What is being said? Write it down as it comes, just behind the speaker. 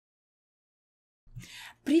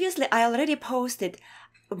Previously, I already posted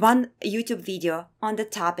one YouTube video on the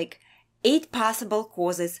topic 8 possible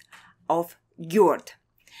causes of GERD.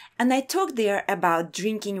 And I talked there about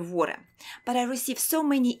drinking water. But I received so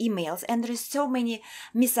many emails and there is so many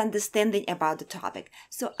misunderstanding about the topic.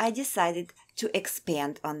 So I decided to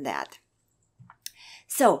expand on that.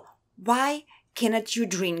 So, why cannot you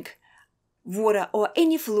drink water or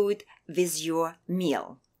any fluid with your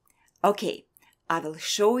meal? Okay, I will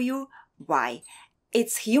show you why.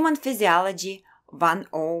 It's Human Physiology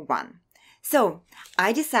 101. So,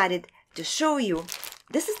 I decided to show you,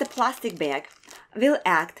 this is the plastic bag, will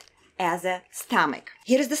act as a stomach.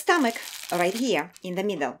 Here is the stomach right here in the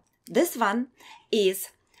middle. This one is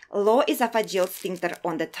low esophageal sphincter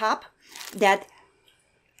on the top that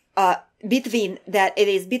it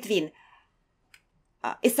is between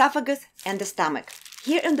esophagus and the stomach.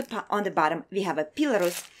 Here on the bottom we have a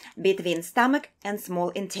pylorus between stomach and small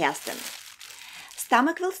intestine.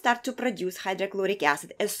 Stomach will start to produce hydrochloric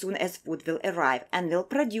acid as soon as food will arrive and will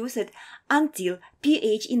produce it until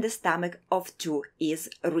pH in the stomach of 2 is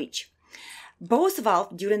reached. Both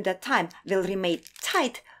valves during that time will remain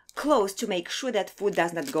tight, closed to make sure that food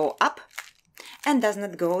does not go up and does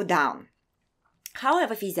not go down.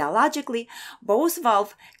 However, physiologically, both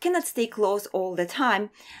valves cannot stay closed all the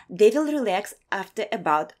time. They will relax after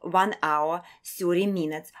about 1 hour, 30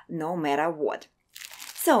 minutes, no matter what.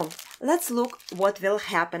 So, let's look what will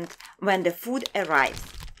happen when the food arrives.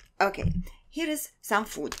 Okay, here is some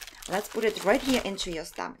food. Let's put it right here into your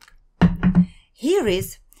stomach. Here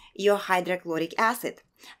is your hydrochloric acid.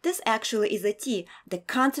 This actually is a tea. The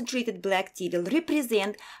concentrated black tea will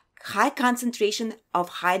represent high concentration of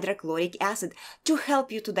hydrochloric acid to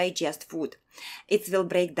help you to digest food. It will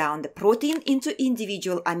break down the protein into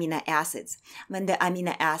individual amino acids. When the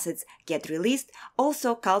amino acids get released,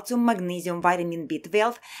 also calcium, magnesium, vitamin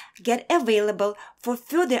B12 get available for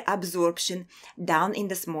further absorption down in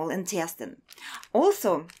the small intestine.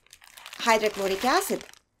 Also, hydrochloric acid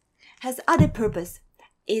has other purpose.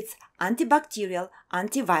 It's antibacterial,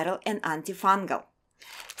 antiviral, and antifungal.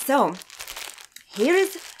 So, here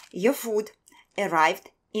is your food arrived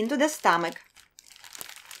into the stomach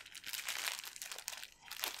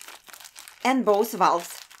and both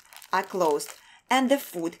valves are closed and the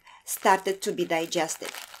food started to be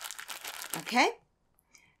digested. Okay?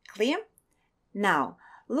 Clear? Now,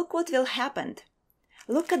 look what will happen.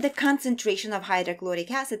 Look at the concentration of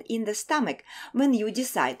hydrochloric acid in the stomach when you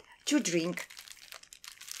decide to drink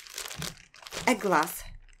a glass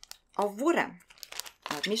of water.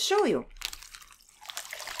 Let me show you.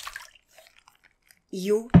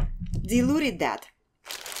 You diluted that.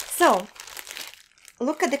 So,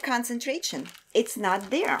 look at the concentration. It's not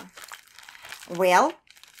there. Well,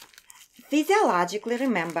 physiologically,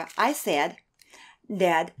 remember, I said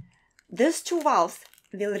that these 2 valves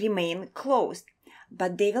will remain closed,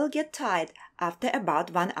 but they will get tight after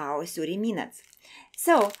about 1 hour, 30 minutes.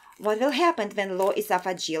 So, what will happen when low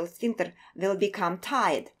esophageal sphincter will become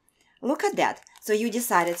tight? Look at that. So you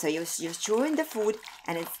decided, so you're chewing the food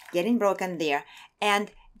and it's getting broken there. And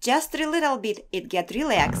just a little bit, it get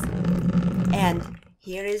relaxed. And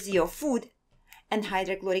here is your food. And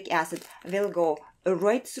hydrochloric acid will go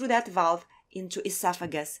right through that valve into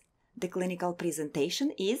esophagus. The clinical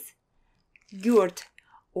presentation is GERD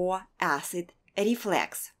or acid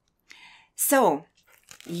reflux. So,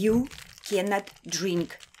 you cannot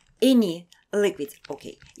drink any liquids.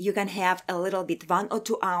 Okay, you can have a little bit, 1 or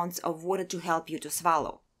 2 ounces of water to help you to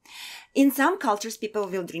swallow. In some cultures, people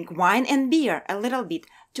will drink wine and beer a little bit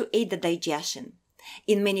to aid the digestion.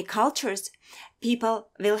 In many cultures, people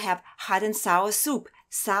will have hot and sour soup.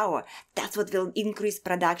 Sour, that's what will increase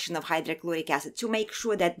production of hydrochloric acid to make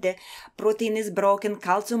sure that the protein is broken,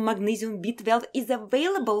 calcium, magnesium, B12 is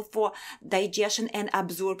available for digestion and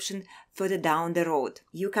absorption further down the road.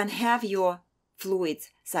 You can have your fluids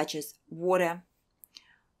such as water,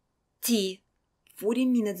 tea, 40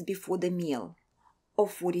 minutes before the meal or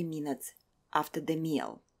 40 minutes after the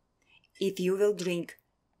meal. If you will drink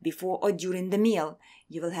before or during the meal,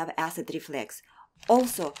 you will have acid reflux.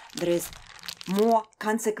 Also, there is more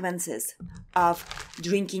consequences of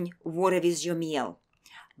drinking water with your meal.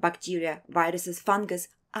 Bacteria, viruses, fungus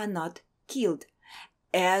are not killed.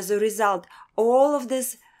 As a result, all of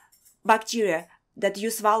this bacteria that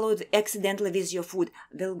you swallowed accidentally with your food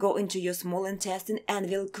will go into your small intestine and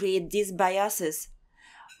will create dysbiosis.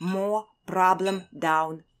 More problem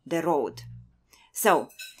down the road. So,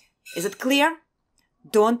 is it clear?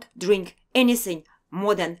 Don't drink anything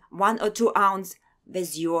more than 1 or 2 ounces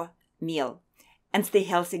with your meal. And stay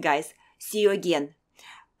healthy, guys. See you again.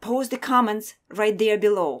 Post the comments right there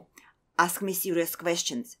below. Ask me serious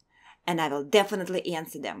questions. and I will definitely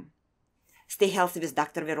answer them. Stay healthy with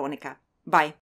Dr. Veronica. Bye.